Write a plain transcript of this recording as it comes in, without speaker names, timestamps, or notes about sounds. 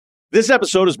This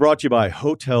episode is brought to you by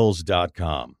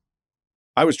Hotels.com.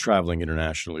 I was traveling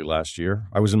internationally last year.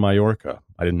 I was in Mallorca.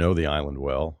 I didn't know the island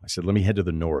well. I said, let me head to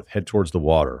the north, head towards the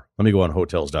water. Let me go on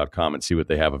Hotels.com and see what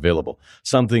they have available.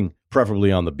 Something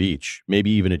preferably on the beach,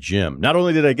 maybe even a gym. Not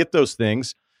only did I get those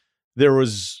things, there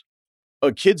was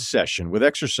a kids session with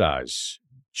exercise,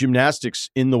 gymnastics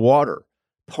in the water,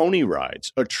 pony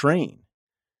rides, a train.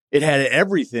 It had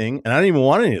everything, and I didn't even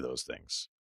want any of those things.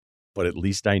 But at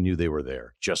least I knew they were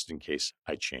there, just in case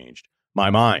I changed my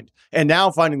mind. And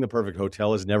now finding the perfect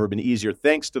hotel has never been easier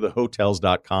thanks to the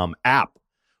Hotels.com app.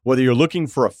 Whether you're looking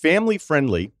for a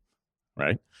family-friendly,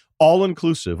 right,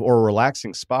 all-inclusive or a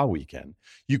relaxing spa weekend,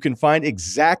 you can find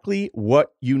exactly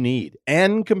what you need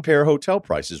and compare hotel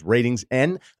prices, ratings,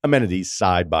 and amenities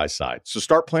side by side. So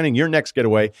start planning your next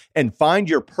getaway and find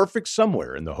your perfect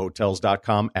somewhere in the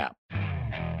Hotels.com app.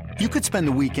 You could spend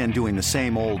the weekend doing the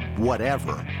same old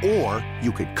whatever, or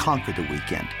you could conquer the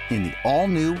weekend in the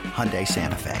all-new Hyundai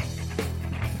Santa Fe.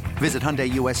 Visit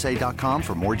HyundaiUSA.com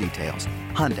for more details.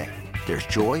 Hyundai, there's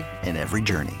joy in every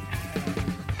journey.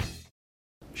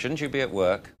 Shouldn't you be at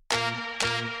work?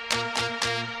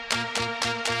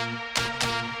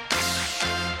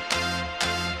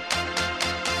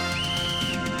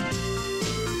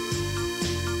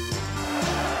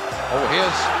 Oh,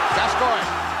 here's Gascoigne.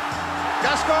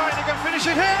 Gascoigne, he can finish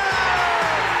it here!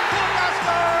 Paul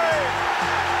Gascoigne!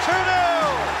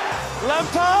 2-0!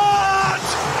 Lampard!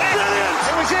 Brilliant!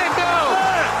 It was in, no!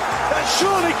 That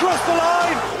surely crossed the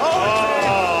line!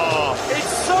 Oh,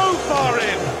 it's so far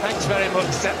in! Thanks very much,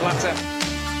 Sepp Blatter.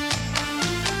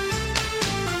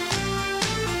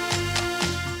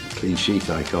 Clean sheet,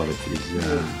 I call it, is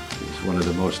one of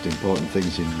the most important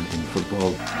things in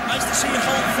football. Nice to see your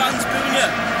home fans booing you.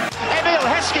 Emil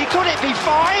Heskey, could it be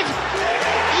 5?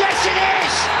 Yes, it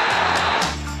is!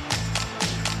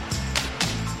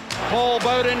 Paul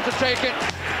Bowden to take it.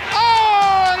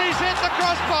 Oh, and he's hit the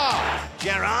crossbar.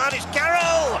 Gerrard, it's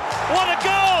Carroll! What a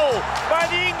goal by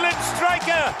the England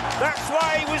striker! That's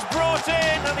why he was brought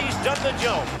in and he's done the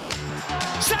job.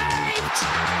 Saved!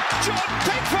 John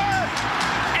Pickford!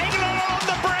 England are on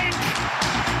the brink!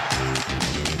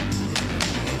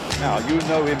 Now, you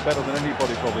know him better than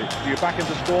anybody probably. Do you back him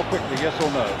to score quickly, yes or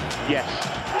no? Yes.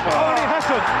 Oh, he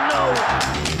hasn't! No!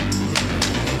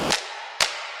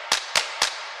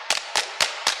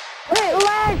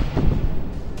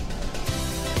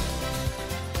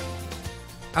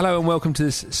 Hello and welcome to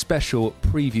this special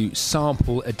preview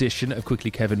sample edition of Quickly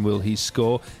Kevin Will He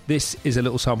Score. This is a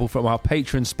little sample from our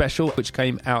Patreon special which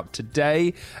came out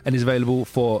today and is available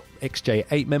for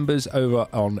XJ8 members over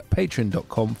on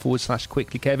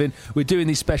patreon.com/QuicklyKevin. We're doing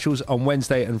these specials on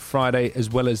Wednesday and Friday as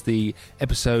well as the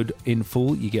episode in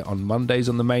full you get on Mondays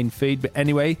on the main feed. But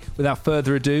anyway, without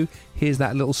further ado, here's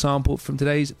that little sample from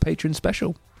today's Patreon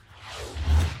special.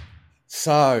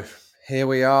 So, here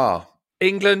we are.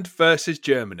 England versus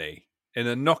Germany in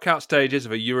the knockout stages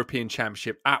of a European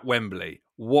Championship at Wembley.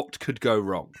 What could go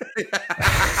wrong?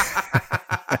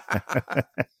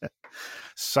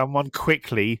 Someone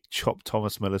quickly chopped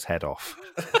Thomas Muller's head off.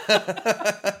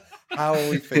 How are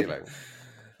we feeling?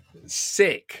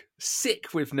 Sick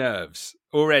with nerves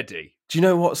already. Do you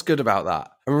know what's good about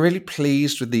that? I'm really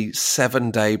pleased with the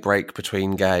 7-day break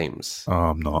between games. Oh,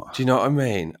 I'm not. Do you know what I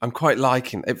mean? I'm quite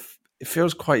liking it. It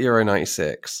feels quite Euro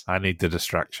 96. I need the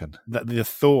distraction. The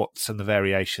thoughts and the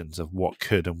variations of what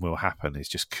could and will happen is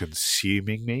just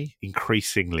consuming me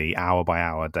increasingly hour by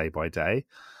hour, day by day,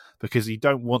 because you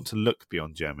don't want to look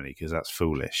beyond Germany because that's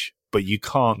foolish. But you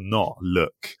can't not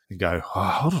look and go, oh,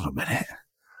 hold on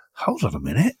a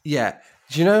minute. Yeah.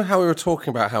 Do you know how we were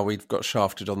talking about how we've got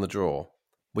shafted on the draw?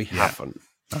 We haven't.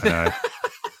 I know.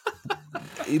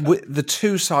 The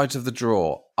two sides of the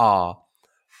draw are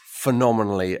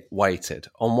phenomenally weighted.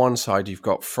 On one side, you've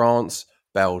got France,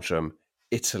 Belgium,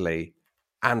 Italy,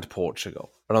 and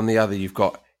Portugal. And on the other, you've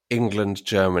got England,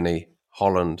 Germany,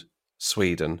 Holland,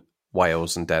 Sweden,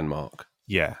 Wales, and Denmark.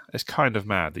 Yeah, it's kind of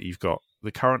mad that you've got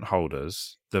the current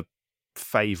holders, the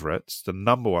favourites, the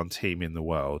number one team in the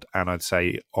world, and I'd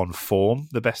say on form,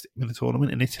 the best in the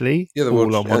tournament in Italy. Yeah,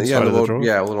 all on one side of the draw.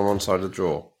 Yeah, all on one side of the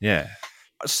draw. Yeah.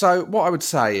 So what I would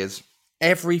say is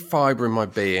every fibre in my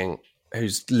being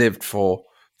who's lived for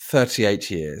 38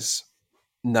 years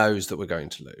knows that we're going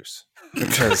to lose.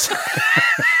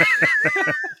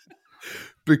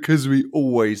 Because we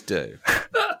always do.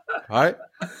 Right?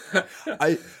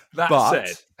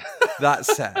 That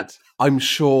said, I'm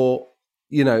sure,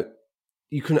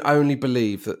 you can only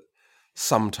believe that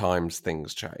sometimes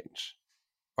things change.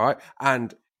 Right?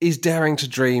 And is daring to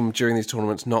dream during these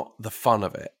tournaments not the fun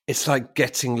of it? It's like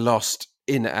getting lost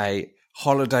in a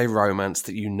holiday romance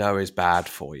that you know is bad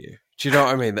for you. Do you know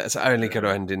what I mean? That's only going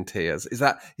to end in tears.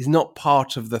 Is not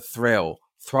part of the thrill,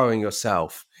 throwing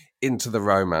yourself into the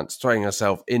romance, throwing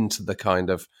yourself into the kind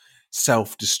of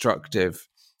self-destructive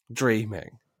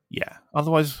dreaming. Yeah.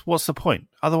 Otherwise, what's the point?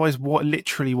 Otherwise, what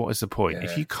is the point? Yeah.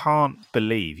 If you can't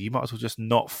believe, you might as well just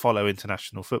not follow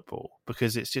international football,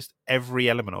 because it's just every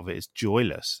element of it is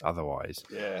joyless otherwise.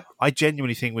 Yeah. I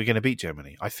genuinely think we're going to beat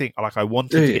Germany. I think, I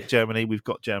wanted to get Germany. We've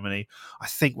got Germany. I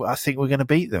think we're going to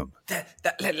beat them.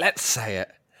 Let's say it.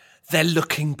 They're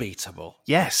looking beatable.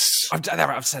 Yes.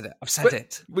 I've said it. But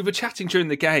it. We were chatting during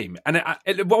the game, and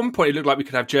at one point it looked like we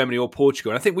could have Germany or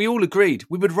Portugal. And I think we all agreed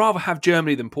we would rather have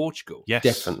Germany than Portugal. Yes.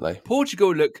 Definitely.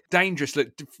 Portugal look dangerous, look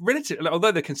relative.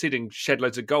 Although they're conceding shed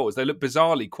loads of goals, they look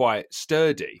bizarrely quite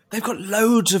sturdy. They've got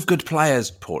loads of good players,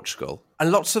 Portugal,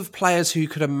 and lots of players who you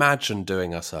could imagine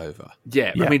doing us over.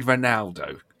 Yeah. I mean,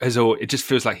 Ronaldo, it just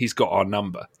feels like he's got our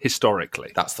number,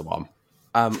 historically. That's the one.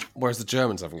 Whereas the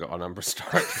Germans haven't got our number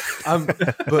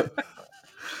historically. But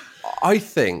I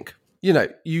think,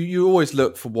 you always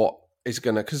look for what is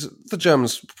going to... Because the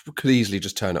Germans could easily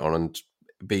just turn it on and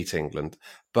beat England,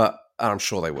 and I'm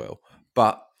sure they will.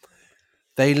 But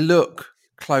they look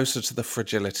closer to the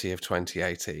fragility of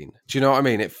 2018. Do you know what I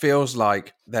mean? It feels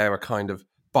like they're a kind of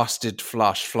busted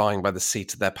flush flying by the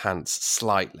seat of their pants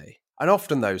slightly. And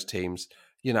often those teams...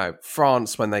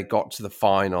 France, when they got to the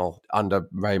final under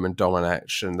Raymond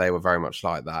Domenech, and they were very much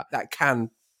like that. That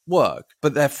can work,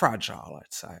 but they're fragile,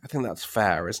 I'd say. I think that's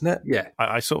fair, isn't it? Yeah.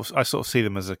 I sort of see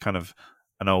them as a kind of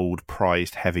an old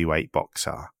prized heavyweight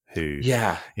boxer who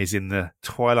is in the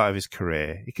twilight of his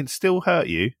career. He can still hurt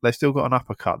you. They've still got an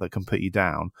uppercut that can put you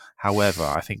down. However,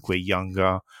 I think we're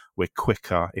younger, we're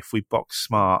quicker. If we box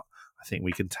smart, I think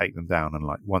we can take them down. And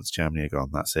once Germany are gone,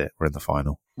 that's it. We're in the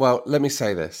final. Well, let me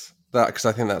say this. Because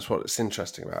I think that's what's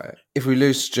interesting about it. If we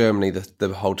lose to Germany,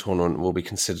 the whole tournament will be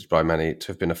considered by many to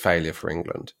have been a failure for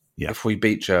England. Yeah. If we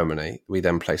beat Germany, we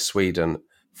then play Sweden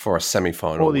for a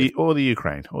semi-final. Or the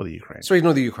Ukraine. Sweden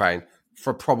or the Ukraine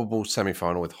for a probable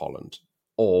semi-final with Holland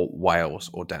or Wales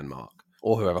or Denmark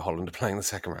or whoever Holland are playing the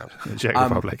second round. Czech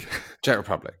Republic. Czech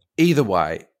Republic. Either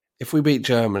way, if we beat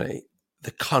Germany,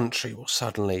 the country will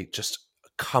suddenly just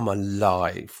come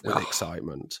alive with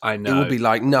excitement. I know. It will be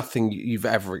like nothing you've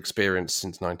ever experienced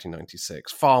since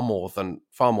 1996. Far more than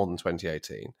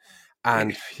 2018,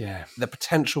 and the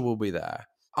potential will be there.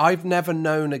 I've never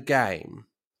known a game,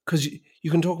 because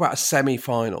you can talk about a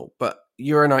semi-final, but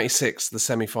Euro 96, the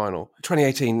semi-final,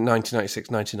 2018, 1996,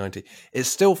 1990. It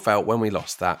still felt when we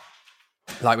lost that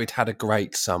like we'd had a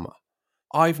great summer.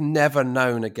 I've never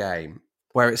known a game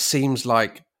where it seems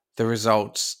like the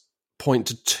results point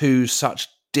to two such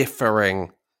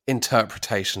differing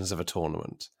interpretations of a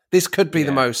tournament. This could be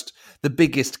the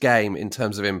biggest game in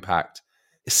terms of impact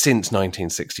since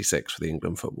 1966 for the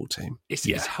England football team.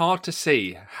 It's hard to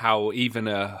see how even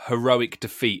a heroic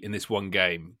defeat in this one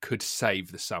game could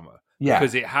save the summer. Yeah.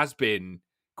 Because it has been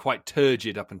quite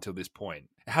turgid up until this point.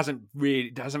 It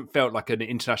hasn't felt like an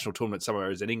international tournament somewhere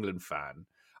as an England fan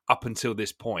up until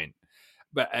this point.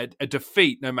 But a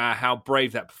defeat, no matter how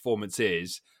brave that performance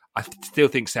is, I still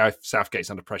think Southgate's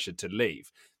under pressure to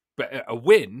leave. But a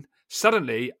win,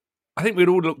 suddenly, I think we'd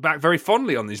all look back very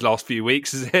fondly on these last few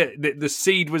weeks. The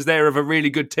seed was there of a really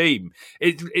good team.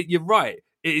 You're right.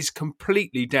 It is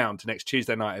completely down to next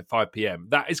Tuesday night at 5 p.m.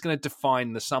 That is going to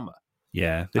define the summer.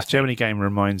 Yeah, this Germany game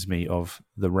reminds me of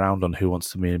the round on Who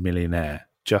Wants to Be a Millionaire,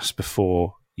 just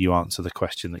before you answer the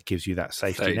question that gives you that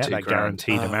safety net, that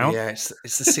guaranteed amount. Yeah, it's the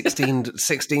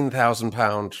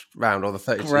 £16,000 round, or the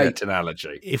 32. Great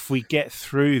analogy. If we get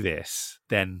through this,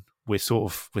 then we're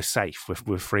safe.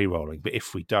 We're free rolling. But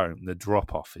if we don't, the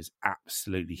drop off is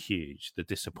absolutely huge. The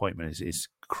disappointment is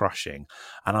crushing.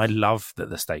 And I love that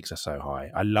the stakes are so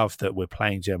high. I love that we're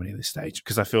playing Germany at this stage,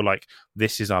 because I feel like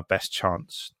this is our best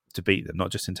chance to beat them, not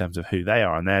just in terms of who they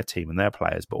are and their team and their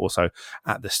players, but also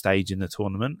at the stage in the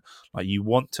tournament. Like, you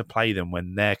want to play them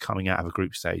when they're coming out of a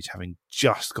group stage, having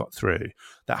just got through.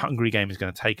 That Hungary game is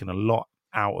going to take a lot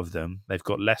out of them. They've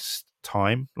got less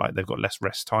time, they've got less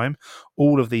rest time.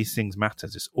 All of these things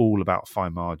matters. It's all about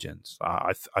fine margins.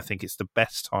 I think it's the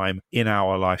best time in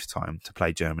our lifetime to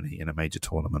play Germany in a major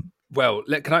tournament. Well,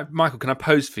 Michael, can I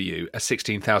pose for you a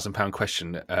 £16,000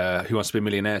 question, Who Wants to Be a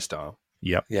Millionaire style?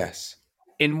 Yep. Yes.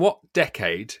 In what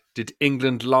decade did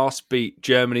England last beat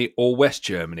Germany or West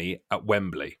Germany at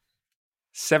Wembley?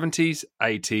 70s,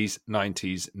 80s,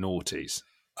 90s, noughties?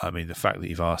 I mean, the fact that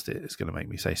you've asked it is going to make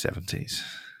me say 70s.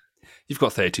 You've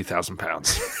got £32,000.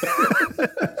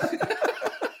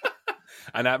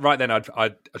 And right then,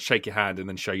 I'd shake your hand and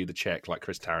then show you the check like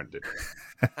Chris Tarrant did.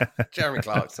 Jeremy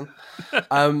Clarkson.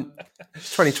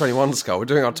 2021 Skull. We're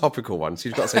doing our topical one, so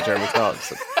you've got to say Jeremy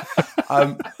Clarkson.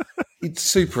 It's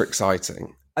super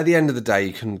exciting. At the end of the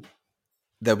day,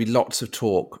 there'll be lots of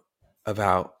talk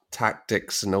about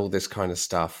tactics and all this kind of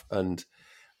stuff, and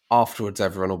afterwards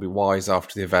everyone will be wise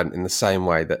after the event, in the same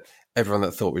way that everyone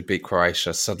that thought we'd beat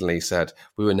Croatia suddenly said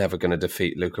we were never going to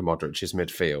defeat Luka Modric's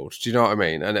midfield. Do you know what I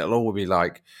mean? And it'll all be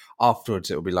like, afterwards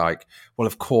it'll be like, well,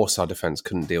 of course our defence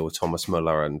couldn't deal with Thomas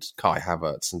Muller and Kai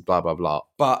Havertz and blah, blah, blah.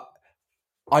 But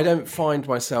I don't find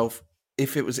myself,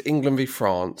 if it was England v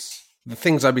France, the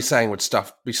things I'd be saying would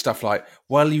be stuff like,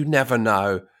 well, you never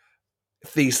know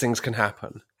if these things can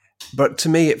happen. But to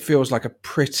me, it feels like a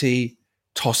pretty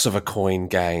toss of a coin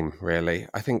game, really.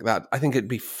 I think it'd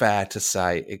be fair to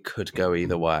say it could go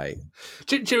either way.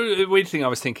 Do you know, the weird thing I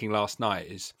was thinking last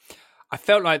night is I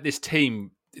felt like this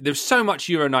team, there was so much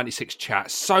Euro 96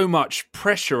 chat, so much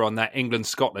pressure on that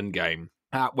England-Scotland game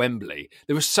at Wembley.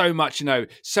 There was so much,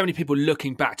 so many people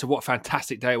looking back to what a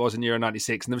fantastic day it was in Euro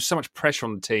 96, and there was so much pressure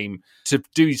on the team to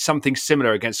do something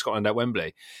similar against Scotland at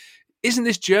Wembley. Isn't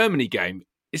this Germany game,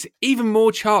 it's even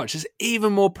more charged. There's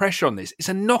even more pressure on this. It's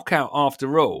a knockout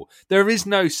after all. There is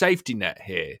no safety net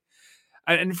here.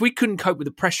 And if we couldn't cope with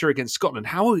the pressure against Scotland,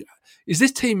 how is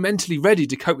this team mentally ready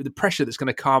to cope with the pressure that's going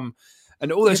to come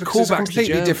and all those callbacks? It's a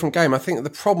completely different game. I think the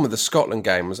problem with the Scotland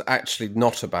game was actually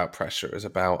not about pressure. It was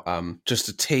about just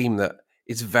a team that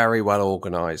is very well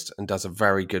organised and does a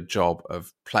very good job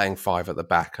of playing five at the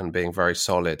back and being very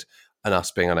solid, and us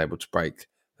being unable to break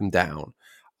them down.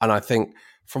 And I think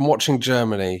from watching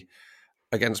Germany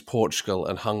against Portugal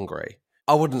and Hungary,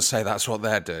 I wouldn't say that's what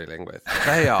they're dealing with.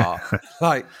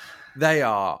 They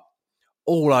are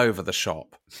all over the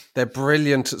shop. They're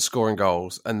brilliant at scoring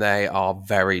goals, and they are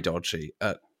very dodgy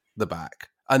at the back.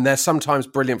 And they're sometimes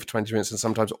brilliant for 20 minutes and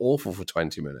sometimes awful for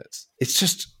 20 minutes. It's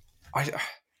just, I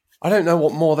don't know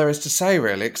what more there is to say,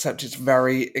 really, except it's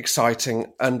very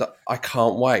exciting and I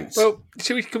can't wait. Well,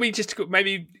 could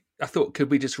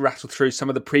we just rattle through some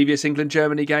of the previous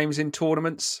England-Germany games in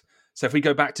tournaments? So if we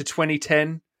go back to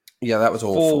 2010. Yeah, that was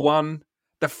awful. 4-1,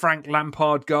 the Frank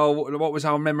Lampard goal. What was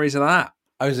our memories of that?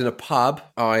 I was in a pub.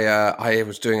 I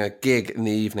was doing a gig in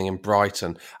the evening in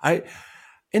Brighton.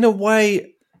 In a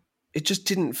way, it just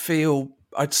didn't feel...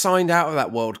 I'd signed out of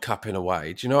that World Cup in a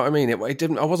way. Do you know what I mean? It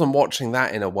didn't. I wasn't watching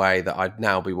that in a way that I'd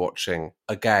now be watching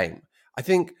a game. I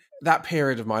think that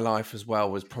period of my life as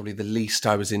well was probably the least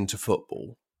I was into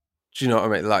football. Do you know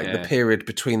what I mean? The period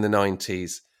between the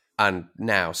 90s and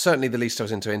now. Certainly the least I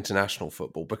was into international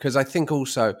football, because I think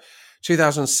also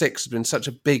 2006 has been such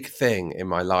a big thing in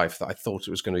my life that I thought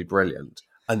it was going to be brilliant.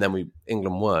 And then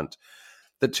England weren't.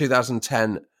 That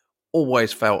 2010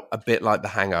 always felt a bit like the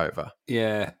hangover.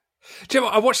 Yeah. Do you know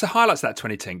what? I watched the highlights of that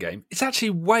 2010 game. It's actually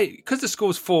because the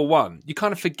score's 4-1, you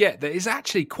kind of forget that it's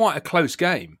actually quite a close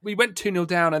game. We went 2-0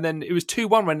 down and then it was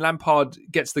 2-1 when Lampard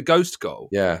gets the ghost goal.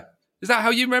 Yeah. Is that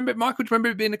how you remember it, Michael? Do you remember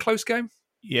it being a close game?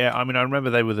 Yeah, I mean, I remember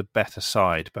they were the better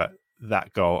side, but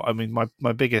that goal, I mean,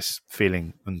 my biggest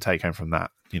feeling and take home from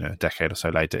that, a decade or so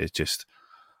later, is just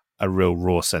a real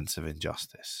raw sense of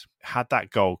injustice. Had that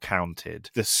goal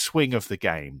counted, the swing of the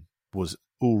game was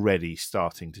already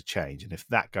starting to change. And if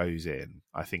that goes in,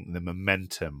 I think the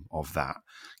momentum of that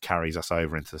carries us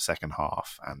over into the second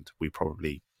half and we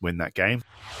probably win that game.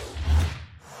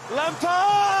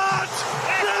 Lampard!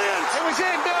 Brilliant! It was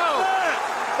in, no!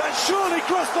 That surely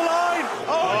crossed the line!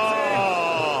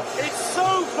 Oh, it's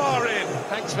so far in!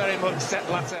 Thanks very much, Sepp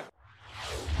Blatter.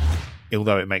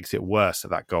 Although it makes it worse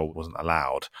that goal wasn't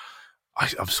allowed,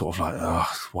 I'm sort of like, oh,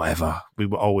 whatever. We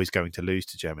were always going to lose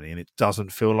to Germany, and it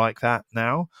doesn't feel like that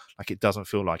now. It doesn't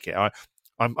feel like it.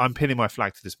 I'm pinning my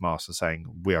flag to this mast and saying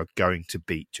we are going to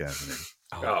beat Germany.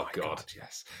 Oh God,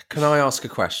 yes. Can I ask a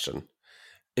question?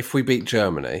 If we beat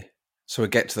Germany, so we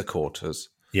get to the quarters,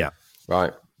 yeah,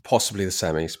 right? Possibly the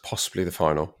semis, possibly the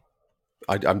final.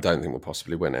 I don't think we'll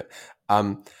possibly win it.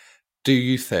 Do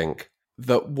you think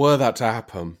that were that to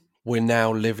happen, we're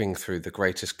now living through the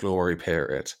greatest glory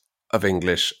period of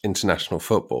English international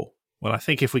football? Well, I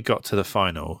think if we got to the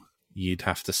final, you'd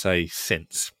have to say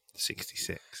since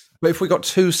 66. But if we got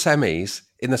two semis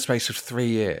in the space of 3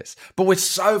 years, but we're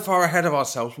so far ahead of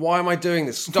ourselves. Why am I doing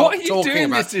this? Stop talking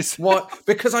about this. What?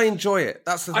 Because I enjoy it.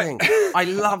 That's the thing.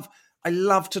 I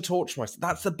love to torture myself.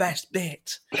 That's the best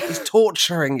bit. Is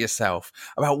torturing yourself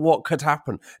about what could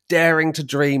happen, daring to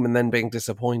dream and then being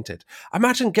disappointed.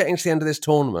 Imagine getting to the end of this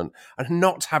tournament and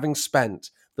not having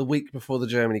spent the week before the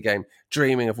Germany game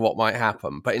dreaming of what might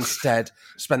happen, but instead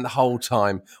spent the whole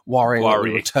time worrying that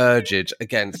we were turgid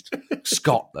against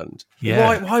Scotland.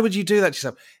 Yeah. Why would you do that to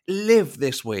yourself? Live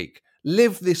this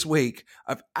week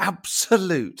of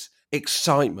absolute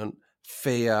excitement,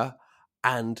 fear,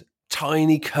 and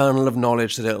tiny kernel of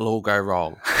knowledge that it'll all go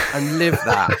wrong, and live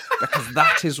that, because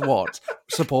that is what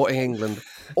supporting England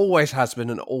always has been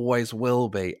and always will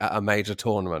be at a major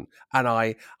tournament. And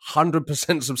I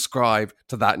 100% subscribe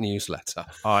to that newsletter.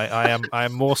 I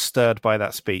am more stirred by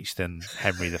that speech than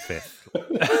Henry V.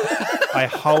 I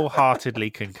wholeheartedly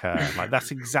concur. Like,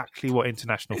 that's exactly what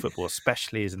international football,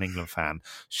 especially as an England fan,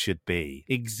 should be.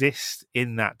 Exist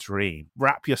in that dream.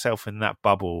 Wrap yourself in that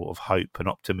bubble of hope and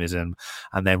optimism,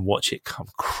 and then watch it come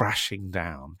crashing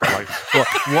down. Like,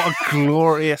 what a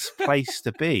glorious place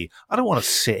to be. I don't want to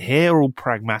sit here all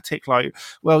pragmatic, like,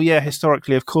 well, yeah,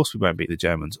 historically, of course we won't beat the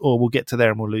Germans, or we'll get to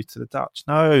there and we'll lose to the Dutch.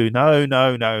 No.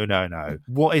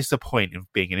 What is the point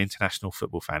of being an international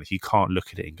football fan if you can't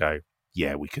look at it and go,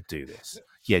 yeah, we could do this.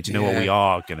 Yeah, do you know what? We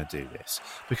are going to do this.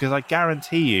 Because I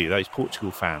guarantee you those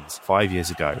Portugal fans 5 years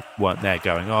ago weren't there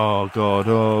going, oh,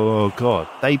 God.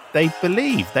 They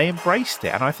believed, they embraced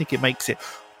it. And I think it makes it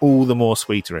all the more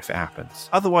sweeter if it happens.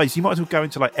 Otherwise, you might as well go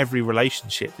into like every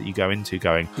relationship that you go into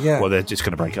going, well, they're just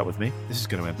going to break up with me. This is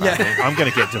going to end badly. I'm going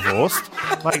to get divorced.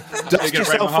 Like, dust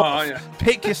yourself up,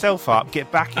 pick yourself up,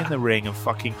 get back in the ring and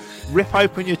fucking rip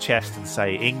open your chest and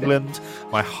say, England,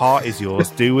 my heart is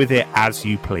yours. Do with it as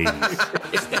you please.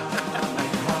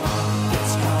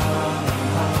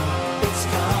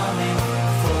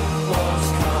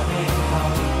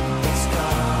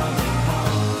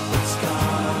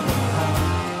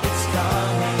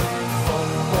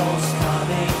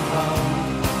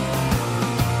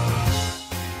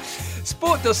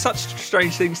 Sport does such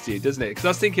strange things to you, doesn't it? Because I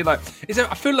was thinking, like,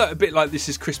 I feel like a bit like this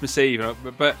is Christmas Eve,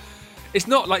 but it's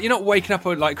not like you're not waking up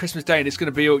on like Christmas Day and it's going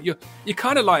to be all you're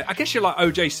kind of like, I guess you're like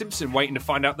O.J. Simpson waiting to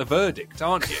find out the verdict,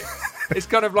 aren't you? It's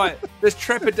kind of like there's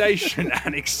trepidation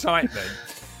and excitement,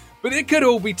 but it could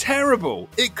all be terrible.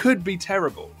 It could be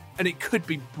terrible, and it could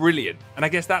be brilliant. And I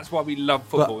guess that's why we love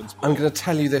football and sport. I'm going to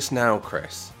tell you this now,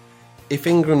 Chris. If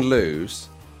England lose,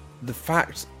 the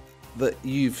fact that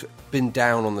you've been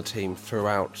down on the team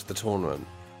throughout the tournament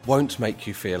won't make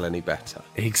you feel any better.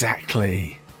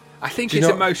 Exactly. I think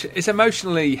it's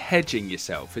emotionally hedging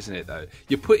yourself, isn't it, though?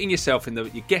 You're putting yourself you're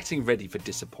getting ready for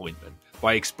disappointment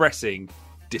by expressing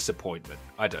disappointment.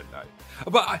 I don't know.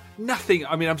 But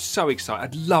I'm so excited.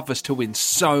 I'd love us to win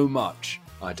so much.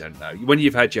 I don't know. When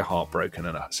you've had your heart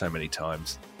broken so many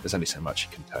times, there's only so much you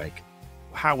can take.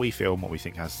 How we feel and what we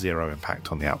think has zero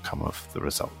impact on the outcome of the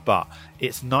result. But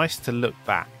it's nice to look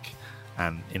back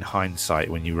and in hindsight,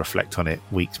 when you reflect on it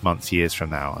weeks, months, years from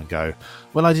now and go,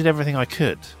 well, I did everything I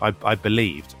could. I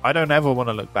believed. I don't ever want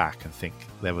to look back and think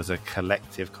there was a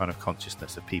collective kind of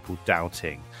consciousness of people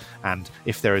doubting. And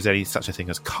if there is any such a thing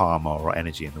as karma or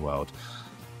energy in the world,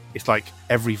 it's like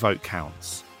every vote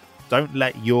counts. Don't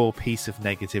let your piece of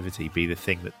negativity be the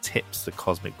thing that tips the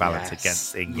cosmic balance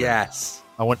against England. Yes.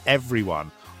 I want everyone.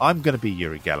 I'm going to be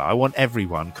Yuri Geller. I want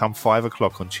everyone, come 5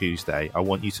 o'clock on Tuesday, I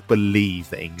want you to believe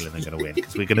that England are going to win,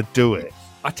 because we're going to do it.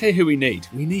 I tell you who we need.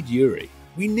 We need Yuri.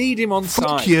 We need him on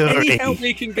side. Yuri. Any help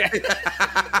he can get. It's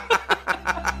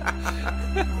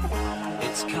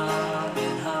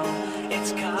coming home.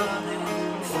 It's coming.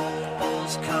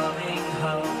 Football's coming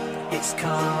home. It's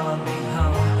coming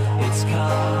home. It's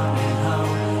coming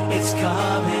home. It's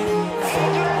coming.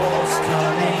 Football's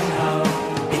coming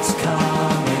home. It's coming.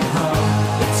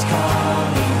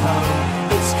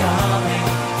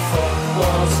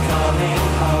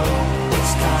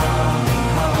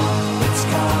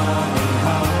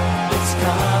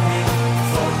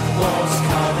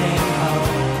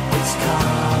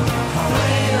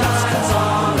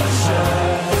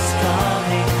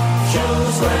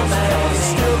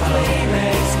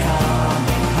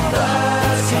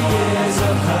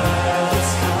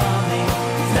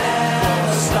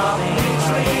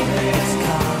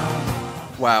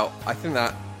 Wow, I think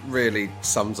that really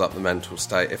sums up the mental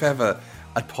state. If ever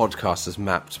a podcast has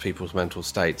mapped people's mental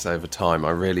states over time, I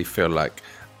really feel like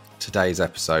today's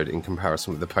episode, in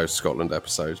comparison with the post-Scotland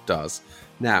episode, does.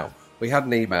 Now, we had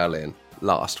an email in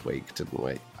last week, didn't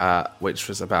we? Which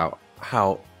was about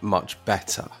how much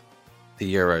better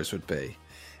the Euros would be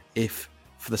if,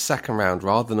 for the second round,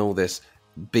 rather than all this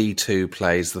B2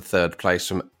 plays the third place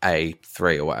from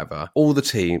A3 or whatever, all the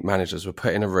team managers were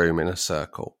put in a room in a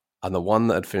circle, and the one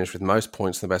that had finished with most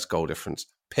points and the best goal difference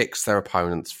picks their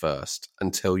opponents first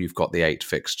until you've got the 8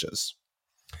 fixtures.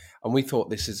 And we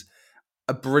thought this is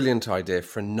a brilliant idea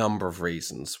for a number of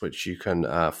reasons, which you can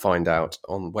find out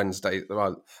on Wednesday.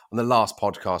 On the last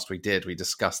podcast we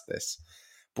discussed this.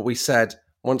 But we said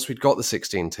once we'd got the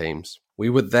 16 teams, we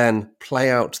would then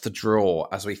play out the draw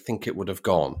as we think it would have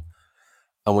gone,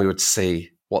 and we would see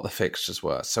what the fixtures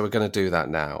were. So we're going to do that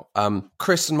now.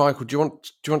 Chris and Michael, do you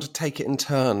want to take it in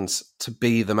turns to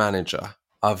be the manager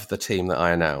of the team that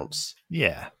I announce?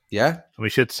 Yeah. Yeah? We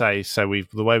should say, so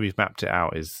the way we've mapped it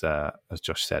out is, as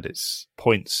Josh said, it's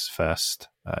points first.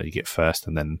 You get first,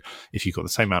 and then if you've got the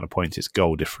same amount of points, it's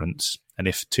goal difference. And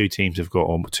if two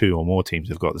or more teams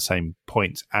have got the same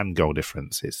points and goal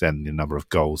difference, it's then the number of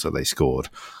goals that they scored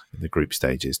in the group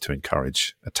stages to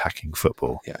encourage attacking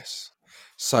football. Yes.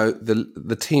 So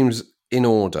the teams in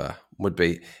order would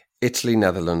be Italy,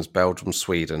 Netherlands, Belgium,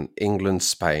 Sweden, England,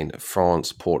 Spain,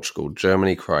 France, Portugal,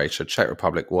 Germany, Croatia, Czech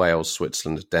Republic, Wales,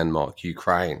 Switzerland, Denmark,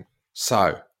 Ukraine.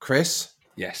 So, Chris?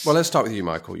 Yes. Well, let's start with you,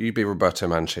 Michael. You be Roberto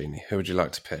Mancini. Who would you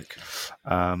like to pick?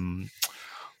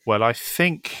 Well, I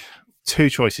think two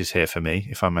choices here for me,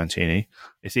 if I'm Mancini.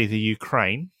 It's either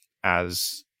Ukraine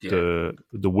as the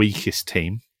weakest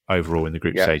team overall in the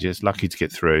group stages, lucky to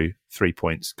get through, 3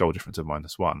 points, goal difference of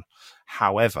 -1.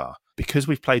 However, because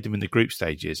we've played them in the group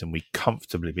stages and we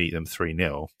comfortably beat them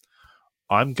 3-0,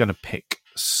 I'm going to pick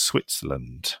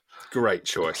Switzerland. Great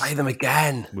choice. Play them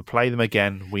again. We play them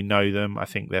again. We know them. I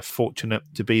think they're fortunate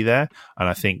to be there. And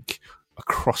I think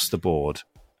across the board,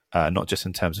 not just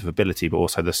in terms of ability, but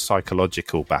also the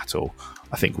psychological battle,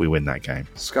 I think we win that game.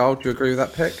 Skull, do you agree with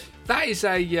that pick? That is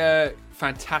a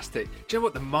fantastic. Do you know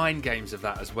what the mind games of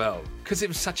that as well? Because it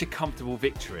was such a comfortable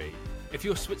victory. If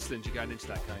you're Switzerland, you're going into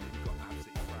that game, you've got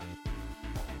absolutely crap.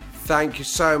 Thank you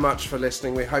so much for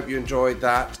listening. We hope you enjoyed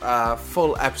that.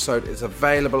 Full episode is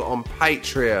available on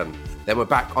Patreon. Then we're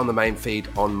back on the main feed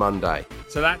on Monday.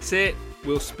 So that's it.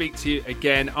 We'll speak to you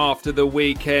again after the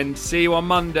weekend. See you on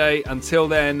Monday. Until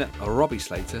then, Robbie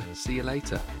Slater. See you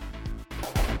later.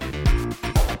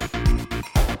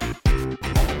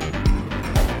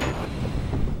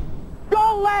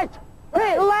 Go, lads!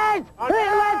 Hit, lads!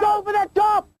 Hit, lads, over the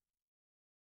top!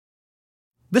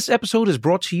 This episode is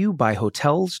brought to you by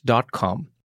Hotels.com.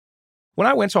 When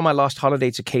I went on my last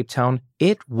holiday to Cape Town,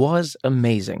 it was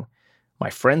amazing. My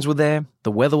friends were there,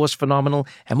 the weather was phenomenal,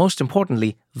 and most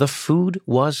importantly, the food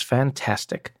was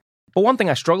fantastic. But one thing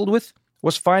I struggled with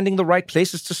was finding the right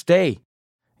places to stay.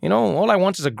 You know, all I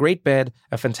want is a great bed,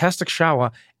 a fantastic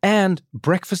shower, and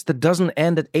breakfast that doesn't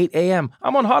end at 8 a.m.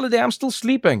 I'm on holiday, I'm still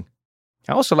sleeping.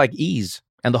 I also like ease,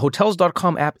 and the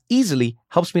Hotels.com app easily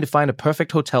helps me to find a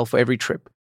perfect hotel for every trip.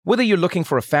 Whether you're looking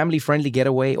for a family-friendly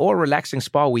getaway or a relaxing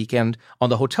spa weekend, on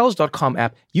the Hotels.com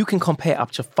app, you can compare up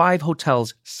to 5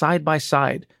 hotels side by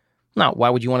side. Now, why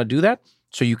would you want to do that?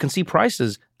 So you can see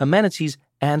prices, amenities,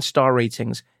 and star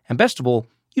ratings. And best of all,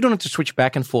 you don't have to switch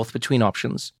back and forth between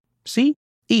options. See?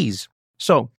 Ease.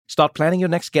 So, start planning your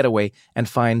next getaway and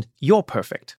find your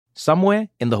perfect somewhere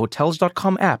in the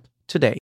Hotels.com app today.